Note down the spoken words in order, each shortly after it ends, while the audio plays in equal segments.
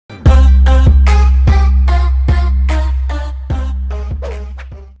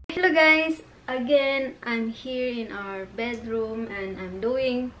Again, I'm here in our bedroom and I'm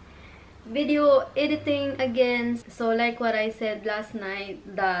doing video editing again. So like what I said last night,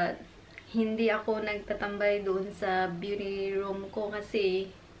 that hindi ako nagtatambay doon sa beauty room ko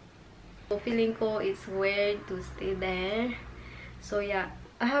kasi feeling ko it's weird to stay there. So yeah,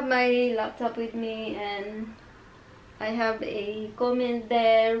 I have my laptop with me and I have a comment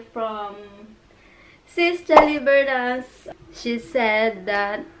there from Sis Jolly Berdas. She said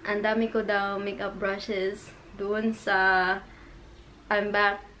that ang dami ko daw makeup brushes doon sa I'm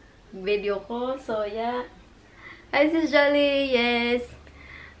back video ko. So yeah, hi Sis Jolly. Yes,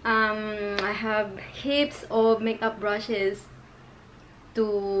 I have heaps of makeup brushes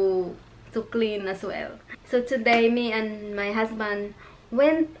to clean as well. So today, me and my husband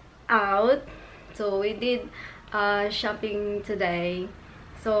went out. So we did shopping today.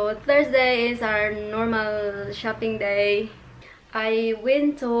 So Thursday is our normal shopping day. I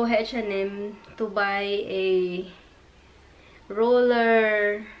went to H&M to buy a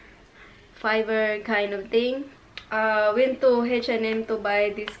roller fiber kind of thing. Went to H&M to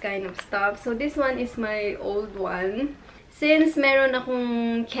buy this kind of stuff. So this one is my old one. Since meron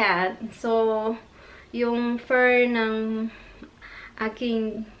akong cat, so yung fur ng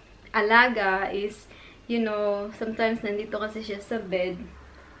aking alaga is, you know, sometimes nandito kasi siya sa bed.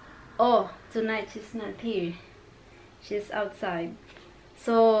 Oh, tonight she's not here. She's outside.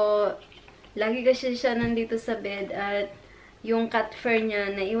 So, lagi kasi siya nandito sa bed at yung cat fur niya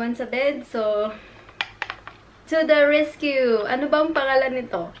naiwan sa bed. So, to the rescue! Ano ba ang pangalan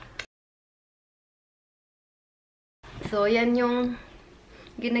nito? So, yan yung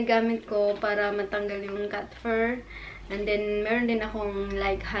ginagamit ko para matanggal yung cat fur. And then, meron din akong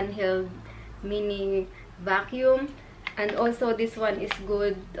like handheld mini vacuum. And also, this one is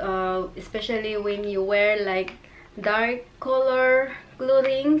good, especially when you wear like dark color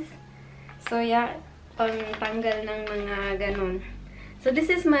clothing. So, yeah, pangtanggal ng mga ganun. So,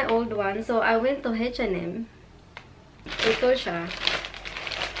 this is my old one. So, I went to H&M. Ito siya.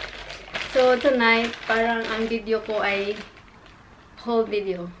 So, tonight, parang ang video ko ay whole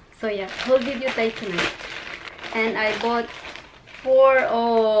video. So, yeah, whole video tayo tonight. And I bought 4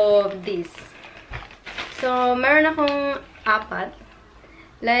 of these. So, meron akong 4.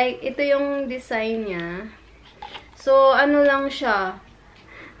 Like, ito yung design niya. So, ano lang siya.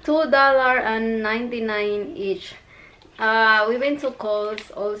 $2.99 each. We went to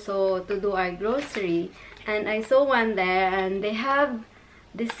Kohl's also to do our grocery. And I saw one there. And they have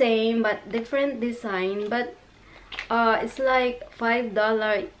the same but different design. But, it's like $5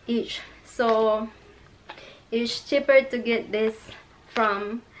 each. So, it's cheaper to get this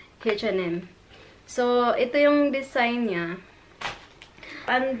from H&M. So, ito yung design niya.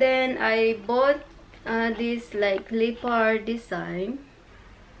 And then, I bought this like leopard design.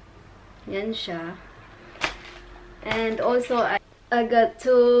 Yan siya. And also, I got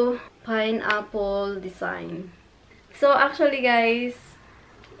 2 pineapple design. So, actually guys,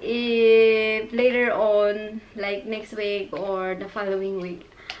 if later on, like next week or the following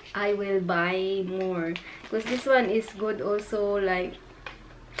week, I will buy more. Because this one is good also, like,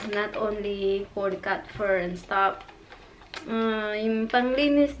 not only for the cat fur and stuff. Yung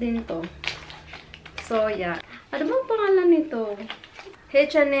panglinis din to. So, yeah. Ano bang pangalan nito?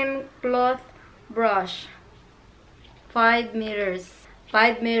 H&M Cloth Brush. 5 meters.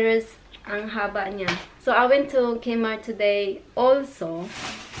 5 meters ang haba niya. So, I went to Kmart today also.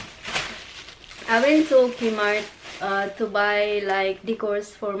 I went to Kmart to buy like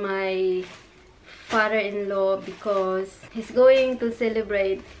decors for my father-in-law because he's going to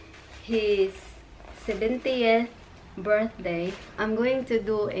celebrate his 70th birthday. I'm going to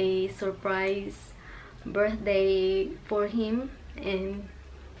do a surprise birthday for him, and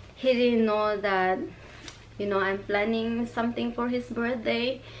he didn't know that, you know, I'm planning something for his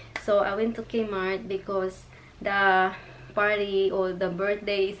birthday. So I went to Kmart because the party or the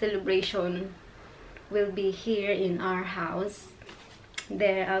birthday celebration will be here in our house,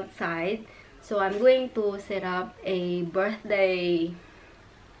 there outside. So I'm going to set up a birthday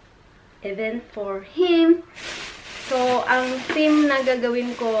event for him. So ang theme na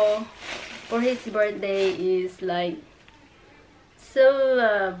gagawin ko for his birthday is like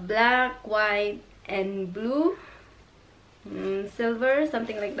silver, black, white, and blue. Silver,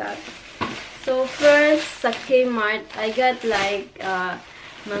 something like that. So first sa Kmart, I got like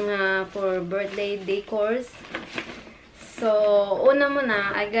mga for birthday decors. So una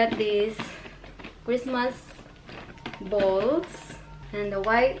muna, I got this Christmas balls and the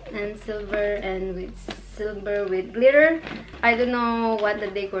white and silver and with silver with glitter. I don't know what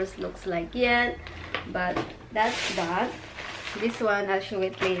the decors looks like yet, but that's that. This one, I'll show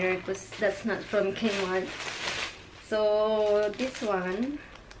it later because that's not from Kmart. So, this one,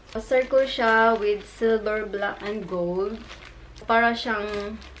 a circle siya with silver, black, and gold. Para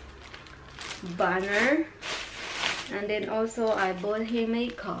siyang banner. And then also, I bought him a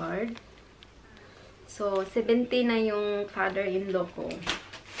card. So, 70 na yung father-in-law ko.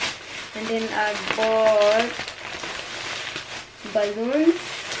 And then, I bought balloons,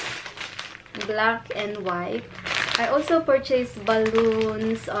 black and white. I also purchased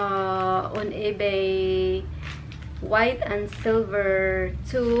balloons on eBay, white and silver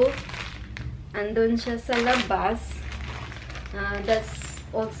too. Andun siya sa labas. That's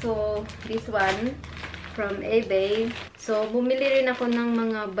also this one from eBay. So, bumili rin ako ng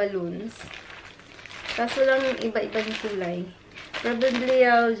mga balloons. Kaso lang iba-ibang kulay. Probably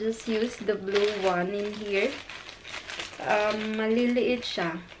I'll just use the blue one in here. Maliliit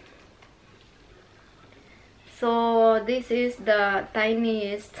siya. So, this is the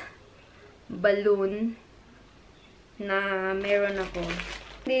tiniest balloon na meron ako.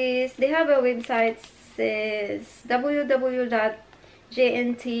 They have a website, says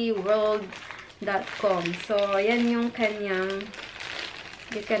www.jntworld.com. So, yan yung kanyang,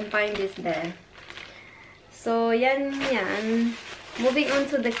 you can find this there. So, yan. Moving on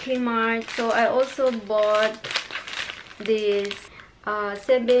to the Kmart. So, I also bought this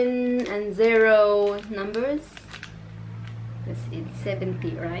 7 and 0 numbers. It's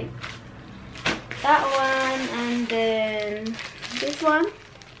 70, right? That one, and then this one.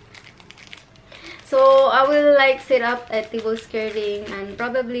 So I will like set up a table skirting and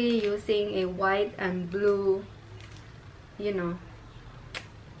probably using a white and blue, you know.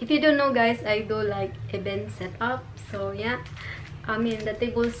 If you don't know, guys, I do like event setup. So yeah, I mean the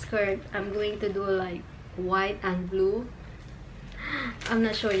table skirt, I'm going to do like white and blue. I'm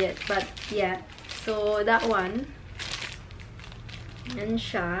not sure yet, but yeah. So that one. Yan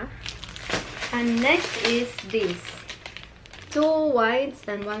siya. And next is this. 2 whites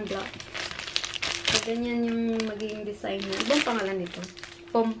and 1 black. So ganyan yung magiging design niya. Anong pangalan nito?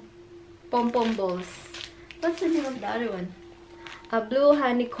 Pom-pom balls. What's the name of the other one? A blue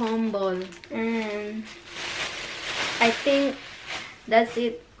honeycomb ball. And I think that's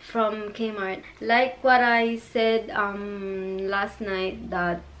it from Kmart. Like what I said last night,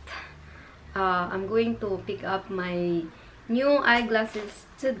 that I'm going to pick up my new eyeglasses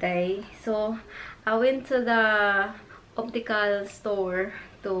today. So I went to the optical store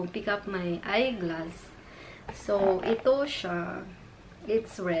to pick up my eyeglass. So ito siya.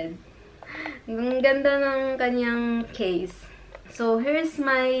 It's red. Ang ganda ng kanyang case. So here's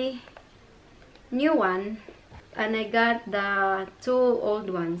my new one. And I got the 2 old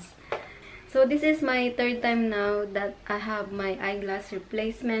ones. So this is my 3rd time now that I have my eyeglass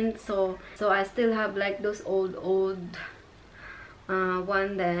replacement. So I still have like those old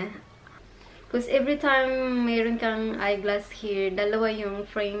one there. Because every time mayroon kang eyeglass here, dalawa yung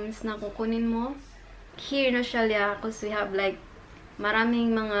frames na kukunin mo. Here na siya because we have like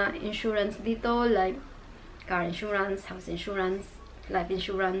maraming mga insurance dito, like car insurance, house insurance, life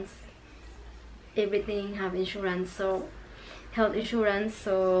insurance. Everything have insurance. So health insurance.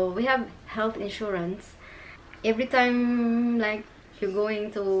 So we have health insurance. Every time like you're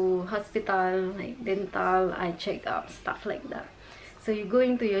going to hospital, like dental, eye checkup, stuff like that. So you're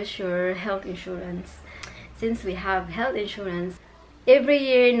going to use your health insurance. Since we have health insurance, every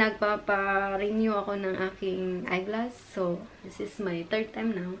year nagpapa-renew ako ng aking eyeglass. So this is my 3rd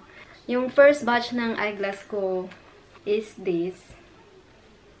time now. Yung first batch ng eyeglass ko is this.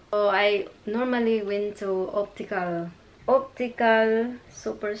 So I normally went to Optical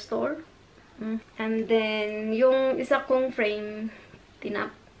Superstore. And then yung isa kong frame,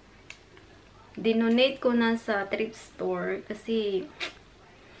 dinonate ko na sa thrift store kasi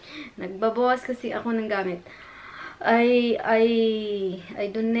nagbabawas kasi ako ng gamit. I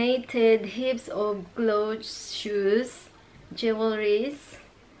donated heaps of clothes, shoes, jewelries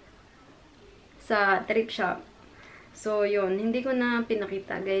sa thrift shop. So yun, hindi ko na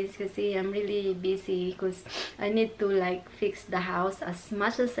pinakita, guys, kasi I'm really busy because I need to like fix the house as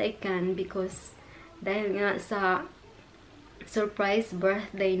much as I can because dahil nga sa surprise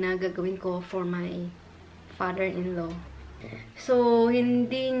birthday na gagawin ko for my father-in-law. So,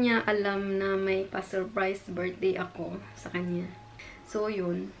 hindi niya alam na may pa-surprise birthday ako sa kanya. So,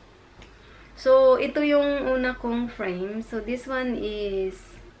 yun. So, ito yung una kong frame. So, this one is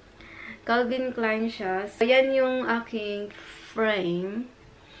Calvin Klein siya. So, yan yung aking frame.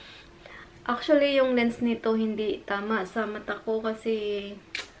 Actually, yung lens nito hindi tama sa mata ko kasi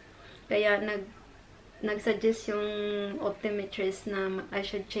kaya nag-suggest yung optometrist na I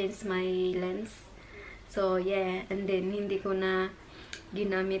should change my lens. So, yeah. And then, hindi ko na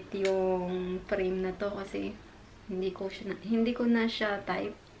ginamit yung frame na to kasi hindi ko na siya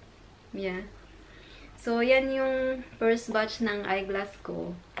type. Yeah. So, yan yung first batch ng eyeglass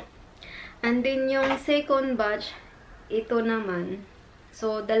ko. And then, yung second batch, ito naman.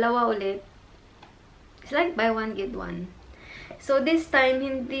 So, dalawa ulit. It's like buy one, get one. So, this time,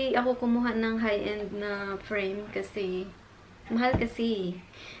 hindi ako kumuha ng high-end na frame kasi mahal kasi.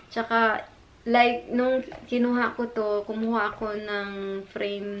 Tsaka, like, nung kinuha ko to, kumuha ako ng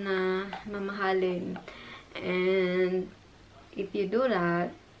frame na mamahalin. And, if you do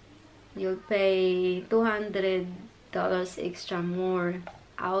that, you'll pay $200 extra more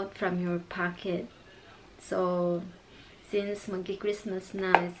out from your pocket. So, since magki-Christmas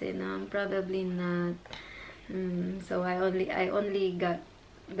na, I said, no, probably not. So I only got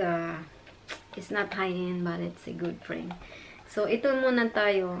the, it's not high-end but it's a good frame. So ito muna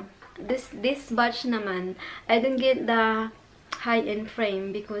tayo. This batch naman, I don't get the high-end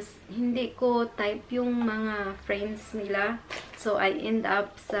frame because hindi ko type yung mga frames nila. So I end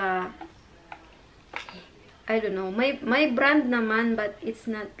up sa, I don't know, may brand naman but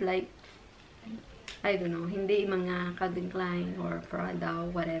it's not like, I don't know, hindi mga Calvin Klein or Prada or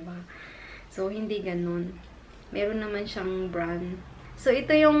whatever. So hindi ganun. Meron naman siyang brand. So,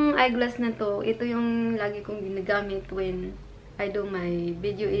 ito yung eyeglass na to. Ito yung lagi kong ginagamit when I do my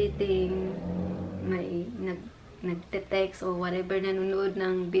video editing, may nagte-text or whatever, nanonood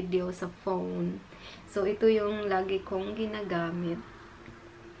ng video sa phone. So, ito yung lagi kong ginagamit.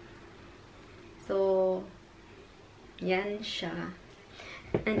 So, yan siya.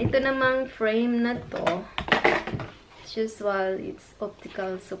 And ito namang frame na to, as usual, it's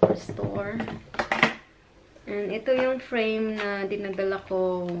Optical Superstore. And ito yung frame na dinadala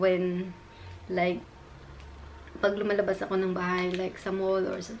ko when, like, pag lumalabas ako ng bahay, like sa mall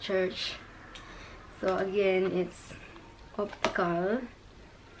or sa church. So, again, it's optical.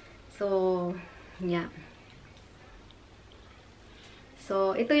 So, yeah.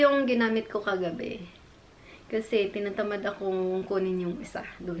 So, ito yung ginamit ko kagabi. Kasi, tinatamad akong kunin yung isa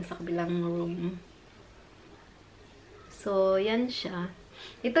doon sa kabilang room. So, yan siya.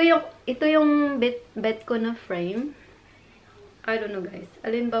 Ito yung bet ko na frame. I don't know guys.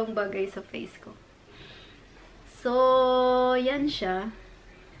 Alin ba ang bagay sa face ko? So, yan siya.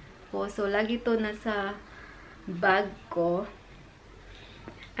 So, lagi to nasa bag ko.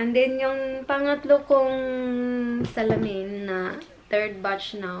 And then, yung pangatlo kong salamin na third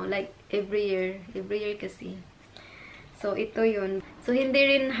batch now. Like, every year. Every year kasi. So, ito yun. So, hindi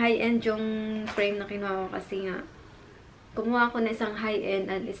rin high-end yung frame na kinuha ko kasi nga kumuha ko na isang high-end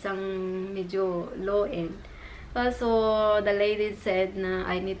at isang medyo low-end. So, the lady said na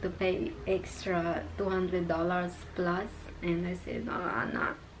I need to pay extra $200 plus. And I said, no.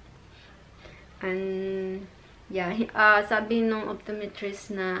 And, yeah, sabi nung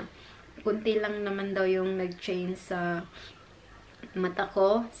optometrist na kunti lang naman daw yung nag-change sa mata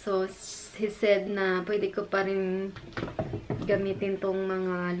ko. So, he said na pwede ko pa rin gamitin tong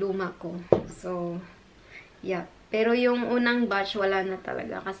mga luma ko. So, yeah. Pero yung unang batch, wala na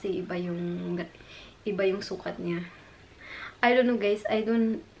talaga kasi iba yung sukat niya. I don't know guys,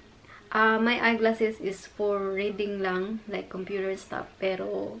 my eyeglasses is for reading lang, like computer stuff,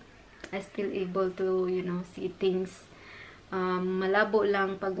 pero I still able to, you know, see things. Malabo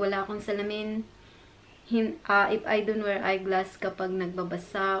lang pag wala akong salamin. If I don't wear eyeglass kapag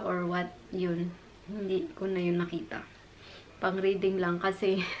nagbabasa or what, yun, hindi ko na yun nakita. Pang reading lang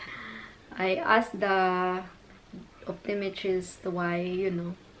kasi I asked the optometrist why, you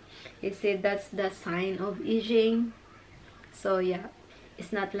know, he said that's the sign of aging. So yeah, it's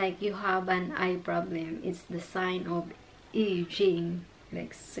not like you have an eye problem, it's the sign of aging,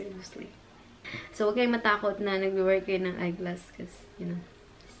 like seriously. So huwag kayong matakot na nag-work kayo ng eyeglass kasi, you know,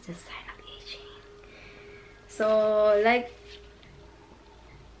 it's just sign of aging. So like,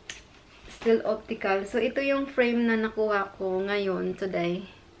 still optical. So ito yung frame na nakuha ko ngayon, today.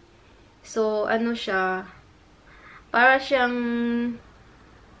 So ano siya, para siyang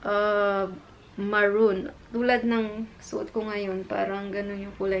maroon. Tulad ng suot ko ngayon, parang ganun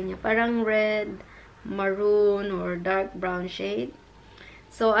yung kulay niya. Parang red, maroon, or dark brown shade.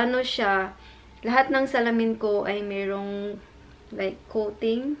 So, ano siya, lahat ng salamin ko ay merong like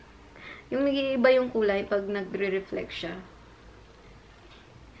coating. Yung nag-iiba yung kulay pag nagre-reflect siya.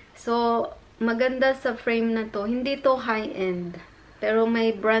 So, maganda sa frame na to. Hindi to high-end. Pero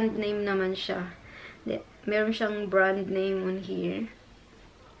may brand name naman siya. Meron siyang brand name on here.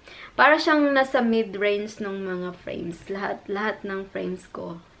 Para siyang nasa mid-range ng mga frames. Lahat ng frames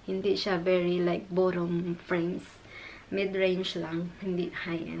ko. Hindi siya very like bottom frames. Mid-range lang. Hindi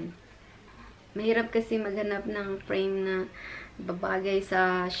high-end. Mahirap kasi maghanap ng frame na babagay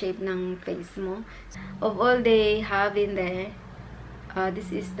sa shape ng face mo. Of all they have in there,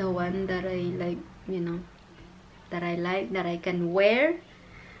 this is the one that I like, you know, that I can wear.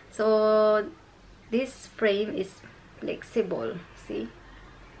 So, this frame is flexible. See?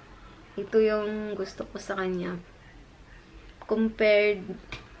 Ito yung gusto ko sa kanya. Compared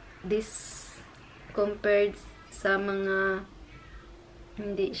sa mga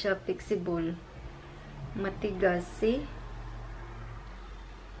hindi siya flexible. Matigas, see?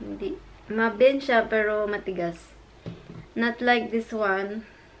 Hindi. Mabend siya pero matigas. Not like this one.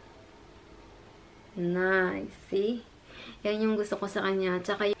 Nice, see? Yan yung gusto ko sa kanya.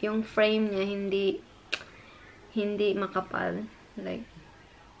 Tsaka yung frame niya hindi makapal. Like,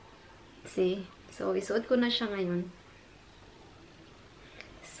 see? So, isuot ko na siya ngayon.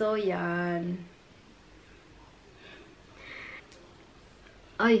 So, yan.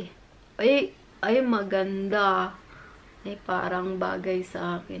 Ay, maganda. Ay, parang bagay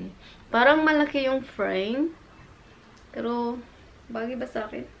sa akin. Parang malaki yung frame. Pero, bagay ba sa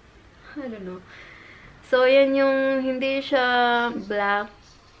akin? I don't know. So, yan yung, hindi siya black.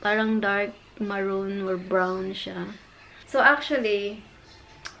 Parang dark maroon or brown siya. So, actually,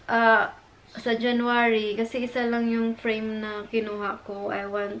 sa January, kasi isa lang yung frame na kinuha ko. I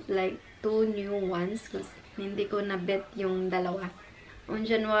want like 2 new ones kasi hindi ko na-bet yung dalawa. On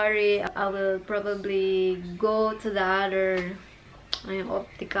January, I will probably go to the other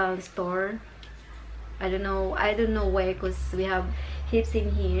optical store. I don't know where because we have heaps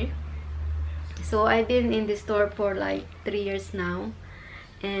in here. So, I've been in the store for like 3 years now.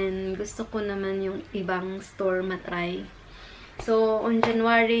 And gusto ko naman yung ibang store matry. So, on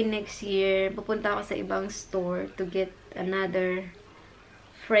January next year, pupunta ako sa ibang store to get another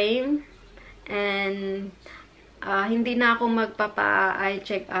frame. And, hindi na ako magpapa-eye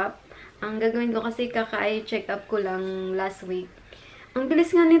check-up. Ang gagawin ko kasi kaka-eye check-up ko lang last week. Ang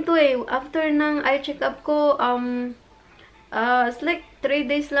bilis nga nito eh. After ng eye check-up ko, it's like 3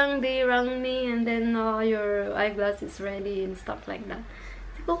 days lang they rang me and then your eyeglass is ready and stuff like that.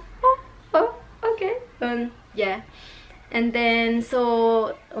 So, okay. Yeah. And then,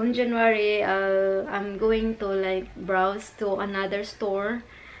 so, on January, I'm going to like browse to another store.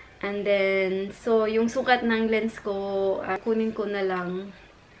 And then, so, yung sukat ng lens ko, kunin ko na lang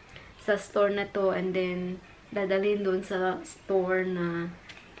sa store na to. And then, dadalhin doon sa store na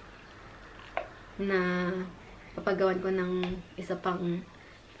papagawan ko ng isa pang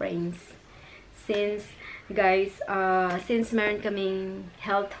frames. Since, guys, since meron kaming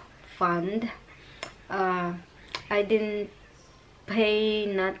health fund, I didn't pay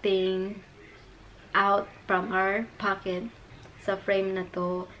nothing out from our pocket sa frame na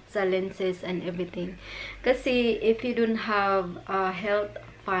to, sa lenses and everything. Kasi if you don't have a health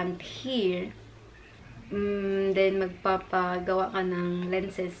fund here, then magpapagawa ka ng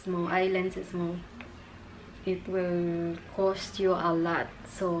lenses mo, eye lenses mo, it will cost you a lot.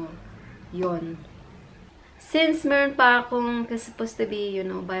 So, yun. Since meron pa akong supposed to be, you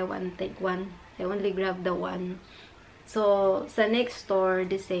know, buy one, take one, I only grab the one. So, sa next store,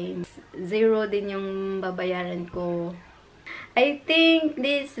 the same. 0 din yung babayaran ko. I think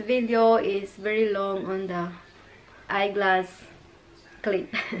this video is very long on the eyeglass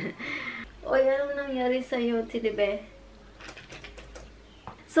clip. Oy, anong nangyari sa'yo, Tidibe?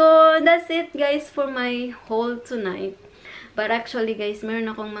 So, that's it, guys, for my haul tonight. But actually, guys,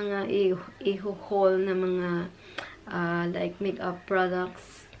 meron akong mga i-haul na mga like makeup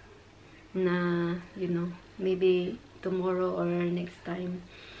products na, you know, maybe tomorrow or next time.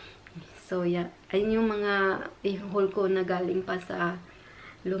 So, yeah. Ayun yung mga i-haul ko na galing pa sa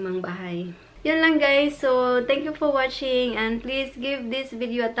lumang bahay. Yan lang, guys. So, thank you for watching. And please give this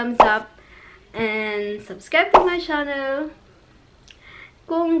video a thumbs up. And subscribe to my channel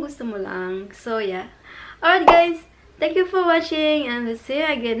kung gusto mo lang. So, yeah. Alright, guys. Thank you for watching. And we'll see you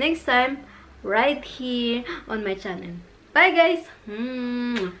again next time right here on my channel. Bye, guys.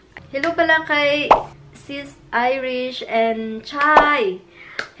 Hello pala kay Sis Irish and Chai.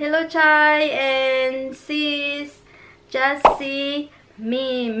 Hello, Chai and Sis Jassy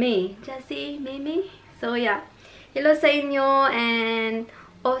Mimi. Jassy Mimi? So, yeah. Hello sa inyo and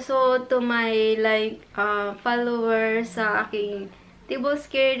also to my like followers sa aking Tibo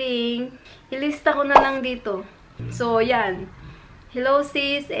Skirting. Ilista ko na lang dito. So, yan. Hello,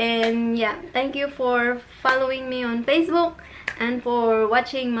 sis. And, yeah. Thank you for following me on Facebook and for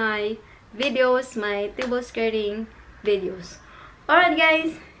watching my videos, my Tibo Skirting videos. Alright,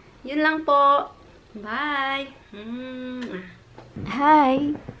 guys. Yun lang po. Bye.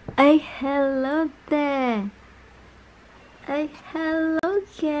 Hi. Ay, hello there. Ay, hello,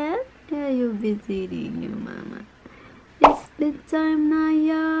 cat. you visiting your mama? It's bedtime na,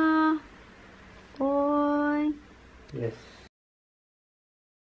 yeah. Boy. Yes.